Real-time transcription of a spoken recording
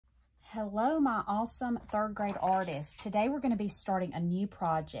Hello, my awesome third grade artists. Today we're going to be starting a new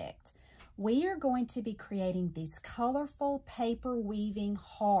project. We are going to be creating these colorful paper weaving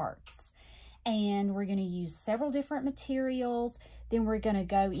hearts. And we're going to use several different materials. Then we're going to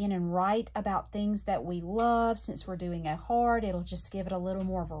go in and write about things that we love. Since we're doing a heart, it'll just give it a little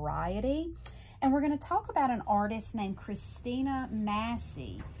more variety. And we're going to talk about an artist named Christina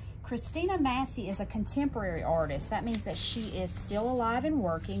Massey. Christina Massey is a contemporary artist. That means that she is still alive and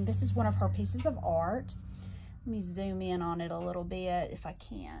working. This is one of her pieces of art. Let me zoom in on it a little bit if I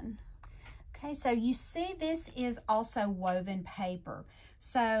can. Okay, so you see this is also woven paper.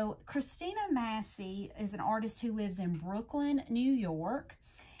 So Christina Massey is an artist who lives in Brooklyn, New York,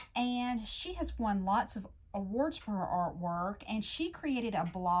 and she has won lots of awards for her artwork, and she created a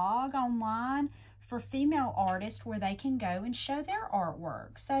blog online for female artists where they can go and show their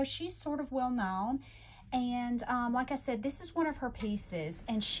artwork. So she's sort of well known. And like I said, this is one of her pieces,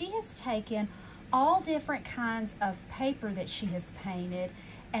 and she has taken all different kinds of paper that she has painted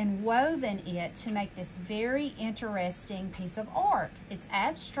and woven it to make this very interesting piece of art. It's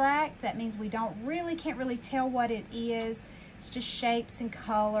abstract. That means we can't really tell what it is. It's just shapes and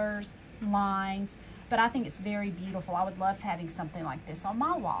colors, lines. But I think it's very beautiful. I would love having something like this on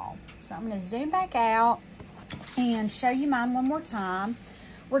my wall. So I'm going to zoom back out and show you mine one more time.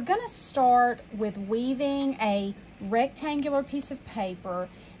 We're going to start with weaving a rectangular piece of paper,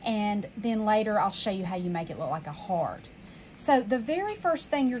 and then later I'll show you how you make it look like a heart. So the very first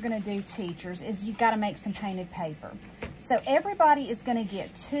thing you're going to do, teachers, is you've got to make some painted paper. So everybody is going to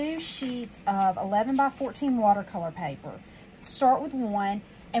get 2 sheets of 11 by 14 watercolor paper. Start with one.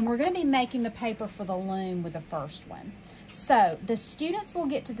 And we're going to be making the paper for the loom with the first one. So the students will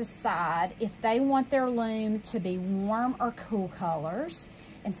get to decide if they want their loom to be warm or cool colors.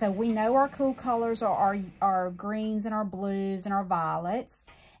 And so we know our cool colors are our greens and our blues and our violets.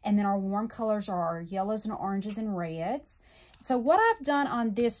 And then our warm colors are our yellows and oranges and reds. So what I've done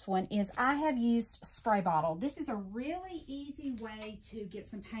on this one is I have used spray bottle. This is a really easy way to get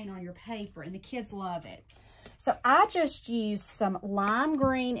some paint on your paper, and the kids love it. So I just used some lime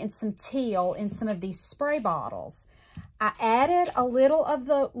green and some teal in some of these spray bottles. I added a little of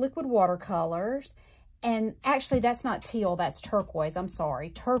the liquid watercolors, and actually that's not teal, that's turquoise. I'm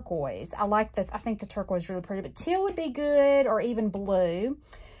sorry, turquoise. I think the turquoise is really pretty, but teal would be good, or even blue.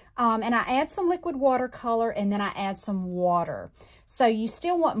 And I add some liquid watercolor, and then I add some water. So you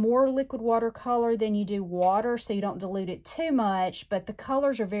still want more liquid watercolor than you do water, so you don't dilute it too much, but the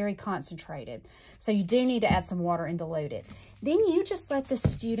colors are very concentrated. So you do need to add some water and dilute it. Then you just let the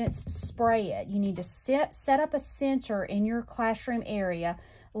students spray it. You need to set up a center in your classroom area,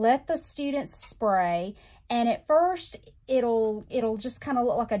 let the students spray, and at first it'll just kind of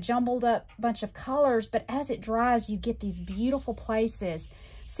look like a jumbled up bunch of colors, but as it dries, you get these beautiful places.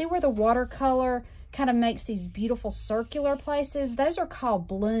 See where the watercolor kind of makes these beautiful circular places? Those are called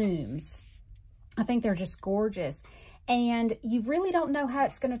blooms. I think they're just gorgeous. And you really don't know how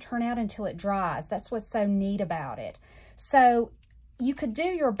it's going to turn out until it dries. That's what's so neat about it. So you could do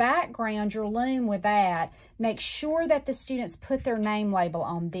your background, your loom, with that. Make sure that the students put their name label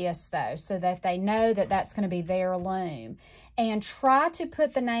on this, though, so that they know that that's going to be their loom. And try to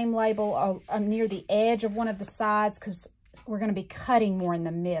put the name label near the edge of one of the sides, because we're going to be cutting more in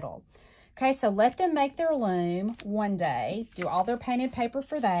the middle. Okay, so let them make their loom one day. Do all their painted paper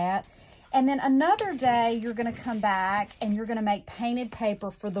for that. And then another day, you're going to come back and you're going to make painted paper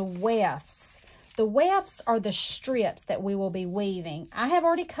for the wefts. The wefts are the strips that we will be weaving. I have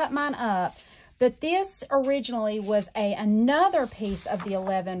already cut mine up, but this originally was another piece of the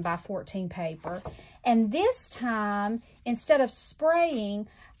 11 by 14 paper. And this time, instead of spraying,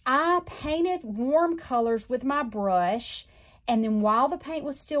 I painted warm colors with my brush. And then while the paint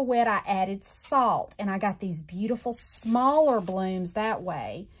was still wet, I added salt. And I got these beautiful smaller blooms that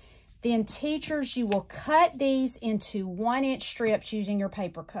way. Then teachers, you will cut these into 1-inch strips using your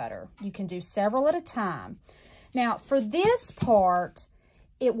paper cutter. You can do several at a time. Now for this part,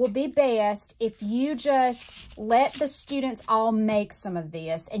 it will be best if you just let the students all make some of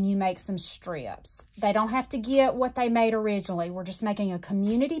this and you make some strips. They don't have to get what they made originally. We're just making a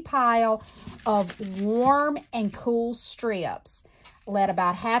community pile of warm and cool strips. Let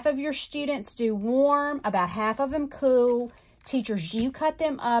about half of your students do warm, about half of them cool. Teachers, you cut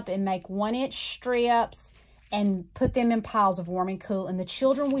them up and make 1-inch strips and put them in piles of warm and cool. And the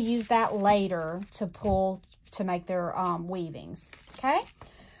children will use that later to make their weavings, okay?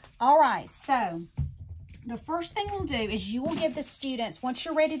 All right, so the first thing we'll do is you will give the students, once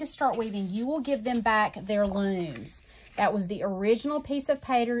you're ready to start weaving, you will give them back their looms. That was the original piece of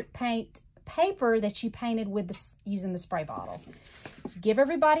paper that you painted with using the spray bottles. give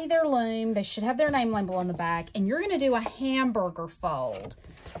everybody their loom. They should have their name label on the back. And you're going to do a hamburger fold.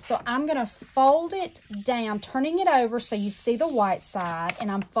 So I'm going to fold it down, turning it over so you see the white side.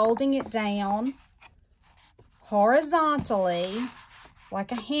 And I'm folding it down horizontally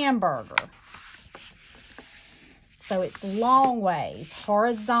like a hamburger. So it's long ways,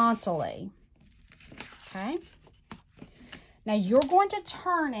 horizontally. Okay. Now you're going to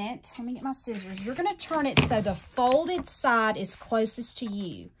turn it, let me get my scissors. You're going to turn it so the folded side is closest to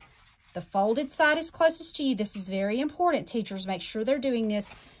you. The folded side is closest to you. This is very important, teachers. Make sure they're doing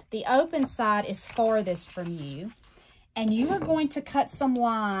this. The open side is farthest from you. And you are going to cut some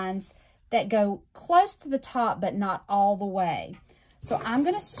lines that go close to the top, but not all the way. So I'm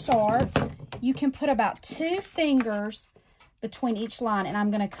going to start, you can put about 2 fingers between each line, and I'm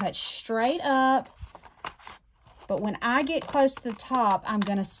going to cut straight up. But when I get close to the top, I'm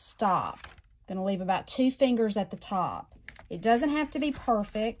going to stop. I'm going to leave about 2 fingers at the top. It doesn't have to be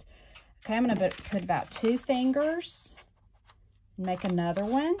perfect. Okay, I'm going to put about 2 fingers. Make another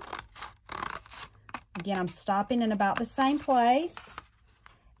one. Again, I'm stopping in about the same place.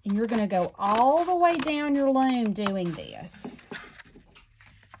 And you're going to go all the way down your loom doing this.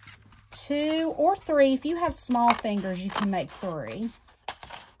 2 or 3. If you have small fingers, you can make 3.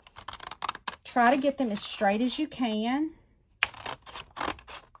 Try to get them as straight as you can.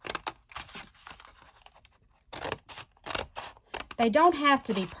 They don't have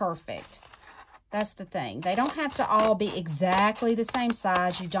to be perfect. That's the thing. They don't have to all be exactly the same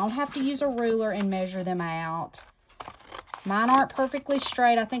size. You don't have to use a ruler and measure them out. Mine aren't perfectly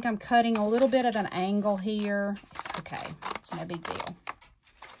straight. I think I'm cutting a little bit at an angle here. It's okay. It's no big deal.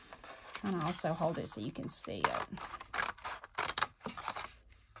 And I also hold it so you can see it.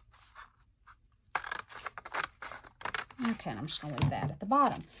 Okay, and I'm just going to leave that at the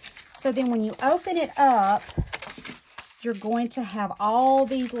bottom. So then when you open it up, you're going to have all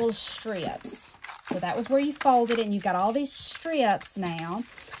these little strips. So that was where you folded it, and you've got all these strips now.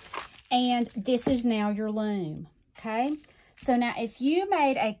 And this is now your loom, okay? So now if you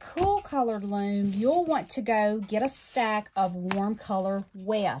made a cool colored loom, you'll want to go get a stack of warm color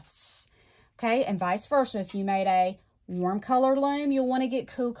wefts. Okay, and vice versa. If you made a warm color loom, you'll want to get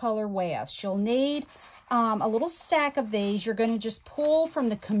cool color wefts. You'll need a little stack of these. You're going to just pull from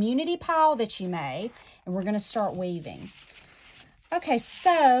the community pile that you made, and we're going to start weaving. Okay,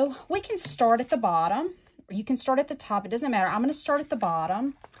 so we can start at the bottom, or you can start at the top. It doesn't matter. I'm going to start at the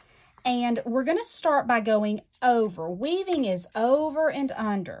bottom, and we're going to start by going over. Weaving is over and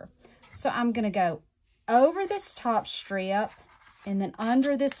under. So I'm going to go over this top strip, and then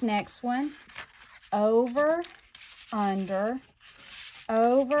under this next one, over, under,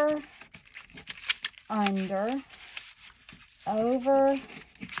 over, under, over.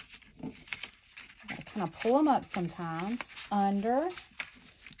 I kind of pull them up sometimes, under.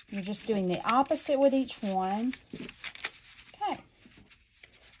 You're just doing the opposite with each one. Okay.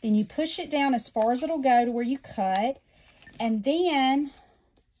 Then you push it down as far as it'll go to where you cut. And then,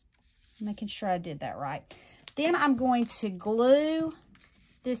 making sure I did that right. Then I'm going to glue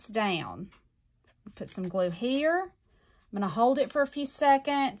this down. Put some glue here. I'm going to hold it for a few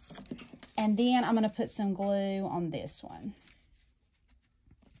seconds. And then I'm going to put some glue on this one.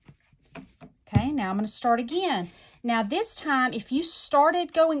 Okay, now I'm going to start again. Now this time, if you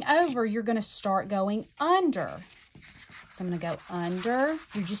started going over, you're going to start going under. So I'm going to go under.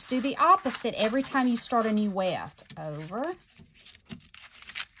 You just do the opposite every time you start a new weft. Over,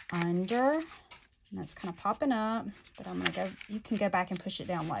 under. And that's kind of popping up, but I'm going to go, you can go back and push it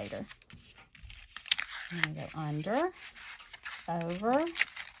down later. I'm going to go under, over,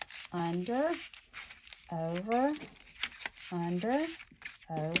 under, over, under,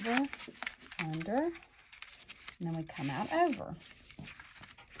 over, under, and then we come out over.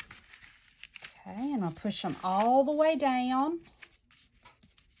 Okay, and I'll push them all the way down,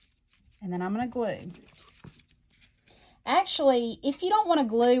 and then I'm going to glue. Actually, if you don't want to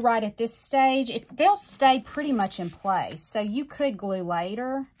glue right at this stage, they'll stay pretty much in place. So you could glue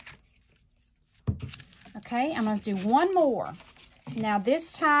later. Okay, I'm going to do one more. Now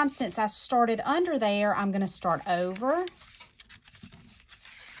this time, since I started under there, I'm going to start over,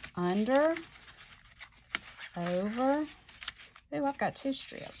 under, over. Ooh, I've got 2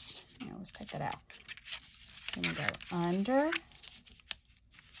 strips. Now let's take that out. Then we go under,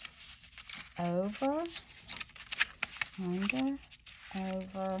 over, under,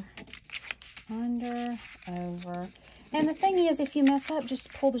 over, under, over. And the thing is, if you mess up,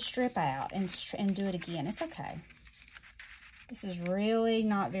 just pull the strip out and do it again. It's okay. This is really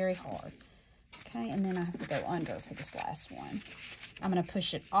not very hard. Okay, and then I have to go under for this last one. I'm going to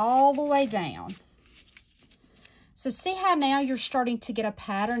push it all the way down. So see how now you're starting to get a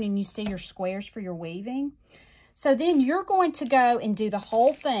pattern and you see your squares for your weaving? So then you're going to go and do the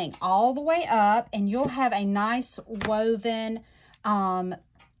whole thing all the way up, and you'll have a nice woven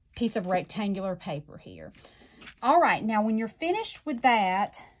piece of rectangular paper here. All right, now when you're finished with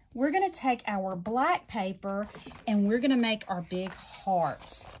that, we're going to take our black paper and we're going to make our big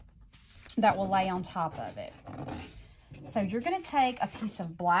heart that will lay on top of it. So you're going to take a piece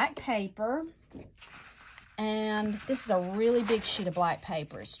of black paper, and this is a really big sheet of black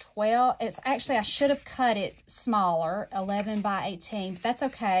paper. It's 12. It's actually, I should have cut it smaller, 11 by 18, but that's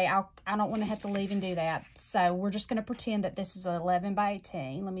okay. I don't want to have to leave and do that. So we're just going to pretend that this is 11 by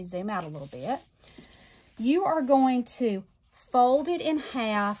 18. Let me zoom out a little bit. You are going to fold it in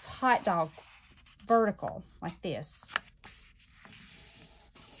half, hot dog, vertical, like this.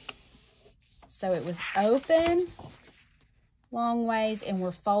 So it was open long ways, and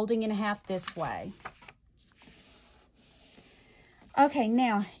we're folding in half this way. Okay,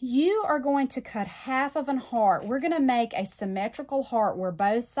 now you are going to cut half of a heart. We're going to make a symmetrical heart where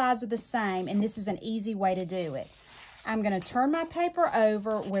both sides are the same, and this is an easy way to do it. I'm going to turn my paper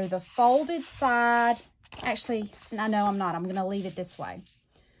over where the folded side, actually, I know I'm not. I'm going to leave it this way.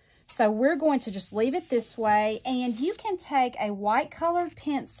 So we're going to just leave it this way, and you can take a white colored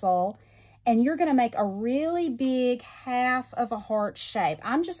pencil and you're going to make a really big half of a heart shape.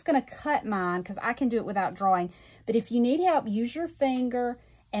 I'm just going to cut mine because I can do it without drawing. But if you need help, use your finger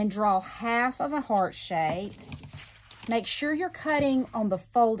and draw half of a heart shape. Make sure you're cutting on the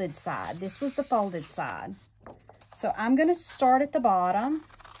folded side. This was the folded side. So I'm going to start at the bottom.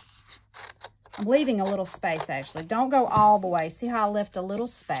 I'm leaving a little space, actually. Don't go all the way. See how I left a little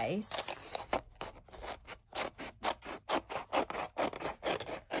space?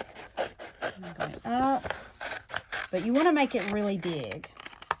 I'm going up. But you want to make it really big.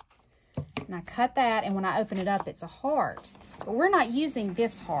 And I cut that, and when I open it up, it's a heart. But we're not using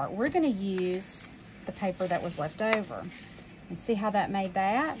this heart. We're going to use the paper that was left over. And see how that made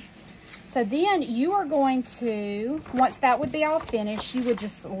that? So then you are going to, once that would be all finished, you would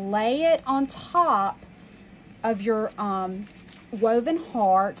just lay it on top of your woven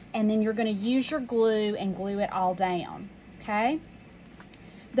heart, and then you're going to use your glue and glue it all down, okay?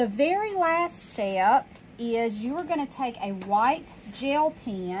 The very last step is you are going to take a white gel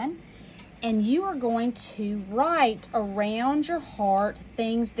pen, and you are going to write around your heart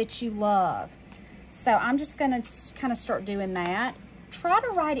things that you love. So I'm just going to kind of start doing that. Try to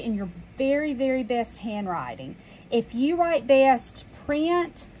write it in your very, very best handwriting. If you write best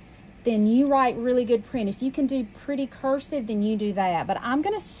print, then you write really good print. If you can do pretty cursive, then you do that. But I'm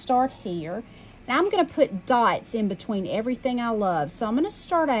going to start here, and I'm going to put dots in between everything I love. So I'm going to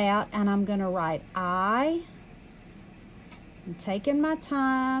start out, and I'm going to write I'm taking my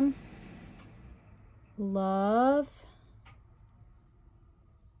time. Love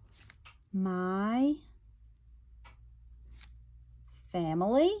my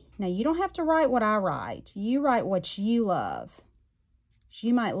family. Now, you don't have to write what I write. You write what you love.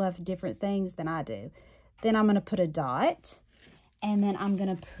 You might love different things than I do. Then I'm going to put a dot, and then I'm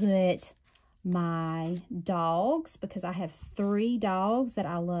going to put my dogs, because I have 3 dogs that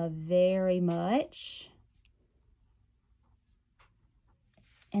I love very much.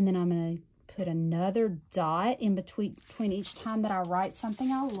 And then I'm going to put another dot in between each time that I write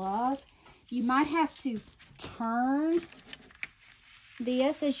something I love. You might have to turn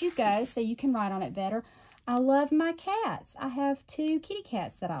this as you go so you can write on it better. I love my cats. I have 2 kitty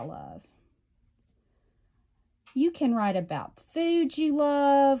cats that I love. You can write about food you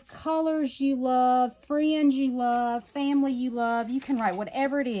love, colors you love, friends you love, family you love. You can write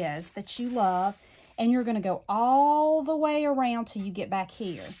whatever it is that you love, and you're going to go all the way around till you get back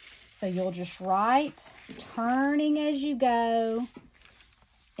here. So you'll just write, turning as you go.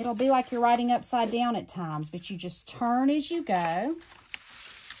 It'll be like you're writing upside down at times, but you just turn as you go. I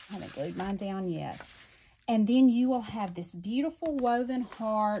haven't glued mine down yet. And then you will have this beautiful woven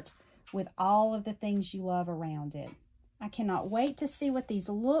heart with all of the things you love around it. I cannot wait to see what these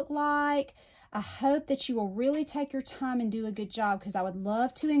look like. I hope that you will really take your time and do a good job, because I would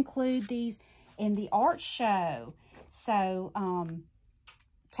love to include these in the art show. So,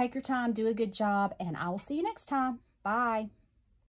 take your time, do a good job, and I will see you next time. Bye.